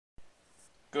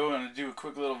Going to do a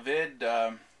quick little vid.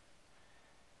 This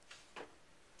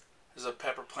is a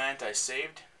pepper plant I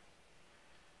saved.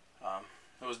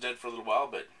 It was dead for a little while,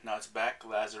 but now it's back,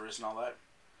 Lazarus and all that.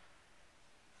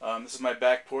 This is my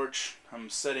back porch. I'm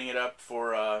setting it up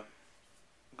for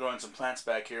growing some plants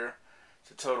back here.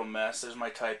 It's a total mess. There's my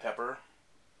Thai pepper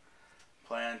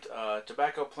plant,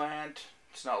 tobacco plant.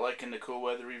 It's not liking the cool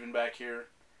weather even back here.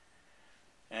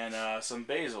 And some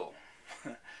basil.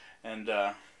 And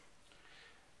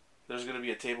there's going to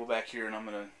be a table back here, and I'm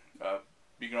going to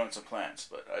be growing some plants.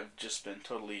 But I've just been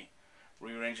totally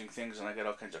rearranging things, and I got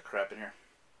all kinds of crap in here.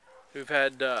 We've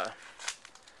had a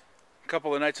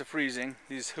couple of nights of freezing.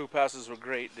 These hoop houses were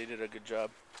great. They did a good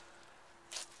job.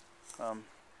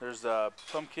 There's the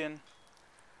pumpkin.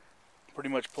 Pretty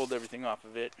much pulled everything off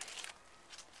of it.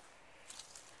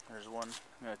 There's one.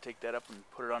 I'm going to take that up and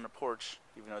put it on the porch,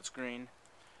 even though it's green.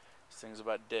 This thing's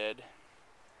about dead.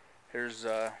 Here's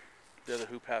the other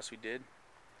hoop house we did.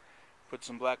 Put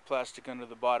some black plastic under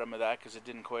the bottom of that because it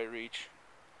didn't quite reach.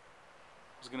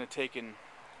 I was going to take and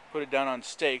put it down on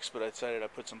stakes, but I decided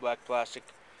I'd put some black plastic,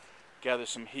 gather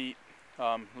some heat,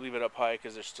 leave it up high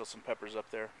because there's still some peppers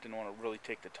up there. Didn't want to really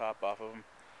take the top off of them.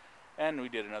 And we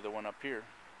did another one up here.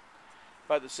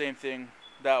 About the same thing.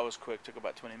 That was quick, took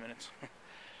about 20 minutes.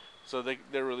 So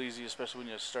they're real easy, especially when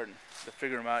you're starting to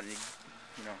figure them out and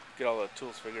you know, get all the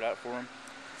tools figured out for them.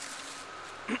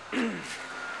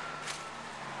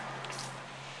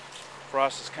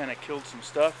 Frost has kind of killed some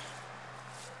stuff.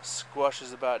 Squash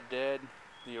is about dead.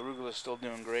 The arugula is still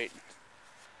doing great.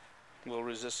 A little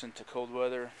resistant to cold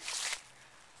weather.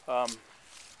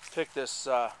 Picked this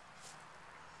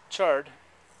chard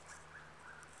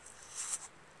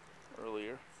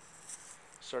earlier.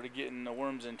 Started getting the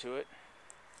worms into it.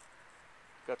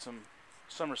 Got some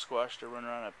summer squash to run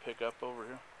around and pick up over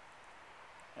here.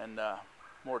 And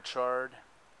more chard.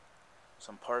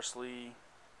 Some parsley.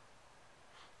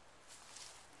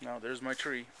 Now there's my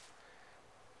tree.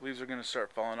 Leaves are going to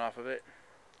start falling off of it.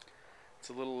 It's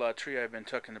a little tree I've been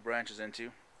tucking the branches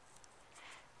into.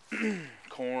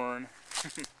 Corn.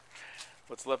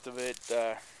 What's left of it.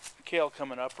 Kale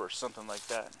coming up or something like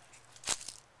that.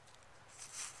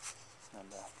 And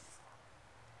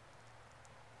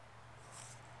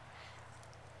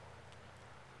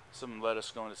some lettuce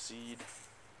going to seed.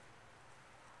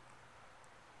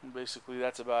 And basically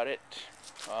that's about it.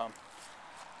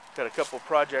 Got a couple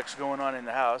projects going on in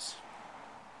the house.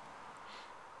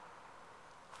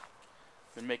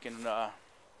 Been making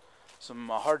some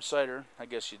hard cider. I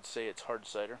guess you'd say it's hard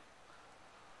cider.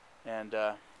 And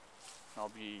I'll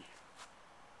be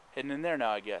heading in there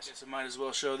now, I guess I might as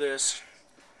well show this.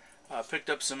 Picked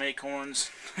up some acorns.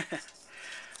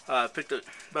 Picked up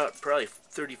about probably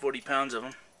 30-40 pounds of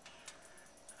them.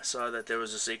 I saw that there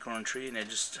was this acorn tree, and it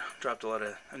just dropped a lot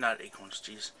of, not acorns,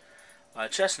 geez,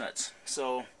 chestnuts.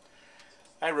 So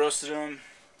I roasted them.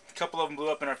 A couple of them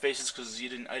blew up in our faces because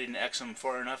I didn't X them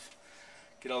far enough,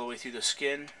 get all the way through the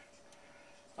skin.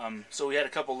 So we had a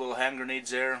couple little hand grenades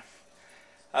there.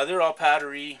 They're all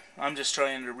powdery. I'm just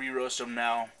trying to re-roast them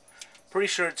now. Pretty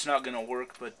sure it's not going to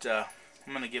work, but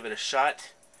I'm going to give it a shot.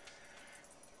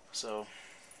 So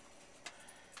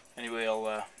anyway,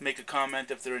 I'll make a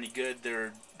comment if they're any good.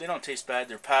 They don't taste bad.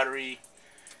 They're powdery.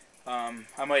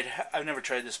 I've never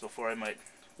tried this before.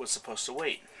 Was supposed to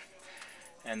wait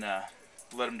and let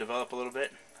them develop a little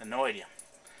bit. I have no idea.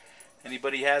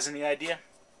 Anybody has any idea?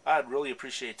 I'd really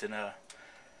appreciate to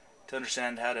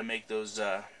understand how to make those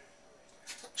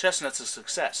chestnuts a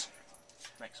success.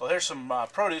 Thanks. Well, here's some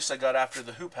produce I got after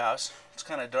the hoop house. It's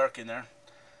kind of dark in there.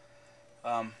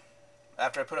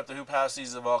 After I put up the hoop house,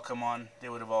 these have all come on. They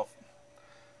would have all,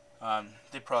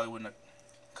 they probably wouldn't have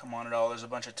come on at all. There's a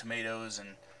bunch of tomatoes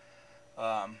and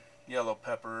yellow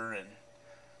pepper, and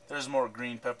there's more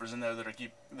green peppers in there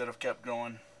that have kept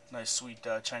growing. Nice sweet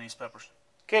Chinese peppers.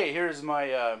 Okay, here's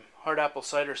my hard apple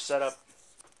cider setup.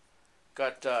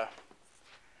 Got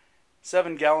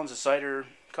 7 gallons of cider.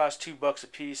 Cost $2 a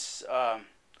piece. I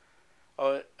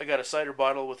got a cider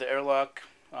bottle with the airlock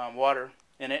water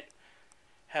in it.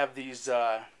 Have these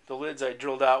the lids I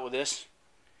drilled out with this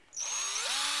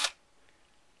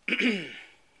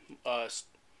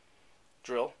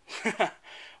drill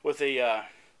with a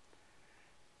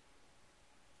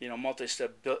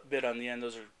multi-step bit on the end.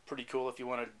 Those are pretty cool if you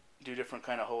want to do different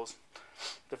kind of holes,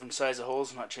 different size of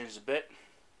holes, not change the bit.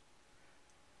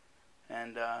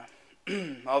 And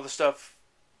all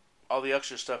the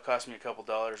extra stuff cost me a couple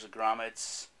dollars. The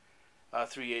grommets,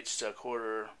 3/8 to a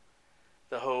quarter.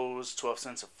 The hose, 12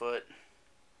 cents a foot.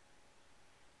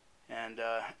 And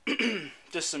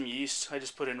just some yeast. I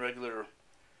just put in regular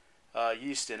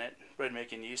yeast in it, bread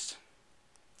making yeast.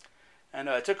 And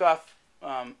I took off.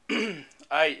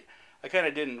 I kind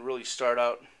of didn't really start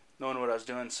out knowing what I was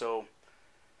doing, so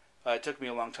it took me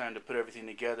a long time to put everything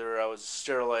together. I was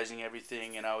sterilizing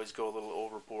everything, and I always go a little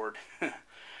overboard.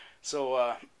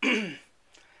 So I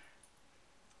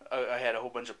had a whole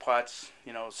bunch of pots.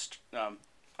 You know,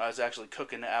 I was actually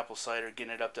cooking the apple cider,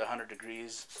 getting it up to 100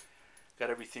 degrees. Got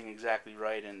everything exactly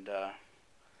right, and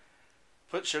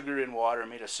put sugar in water,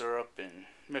 made a syrup, and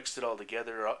mixed it all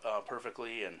together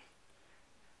perfectly. And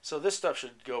so this stuff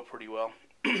should go pretty well.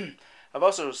 I've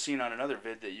also seen on another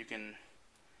vid that you can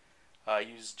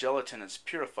use gelatin as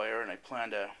purifier, and I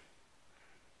plan to,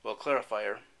 well,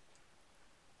 clarifier.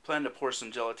 Plan to pour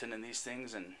some gelatin in these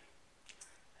things and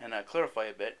clarify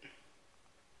a bit.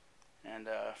 And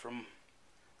from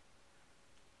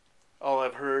all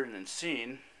I've heard and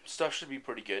seen, stuff should be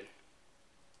pretty good.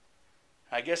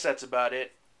 I guess that's about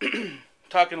it.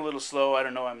 Talking a little slow. I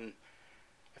don't know. I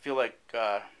feel like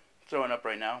throwing up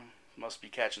right now. Must be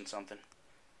catching something.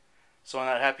 So on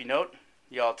that happy note,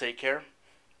 y'all take care,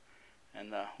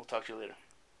 and we'll talk to you later.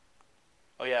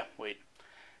 Oh yeah, wait.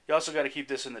 You also got to keep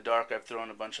this in the dark. I've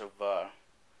thrown a bunch of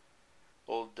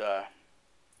old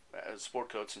sport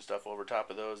coats and stuff over top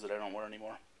of those that I don't wear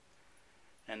anymore,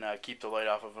 and keep the light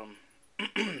off of them.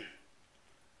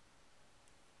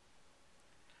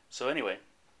 So anyway,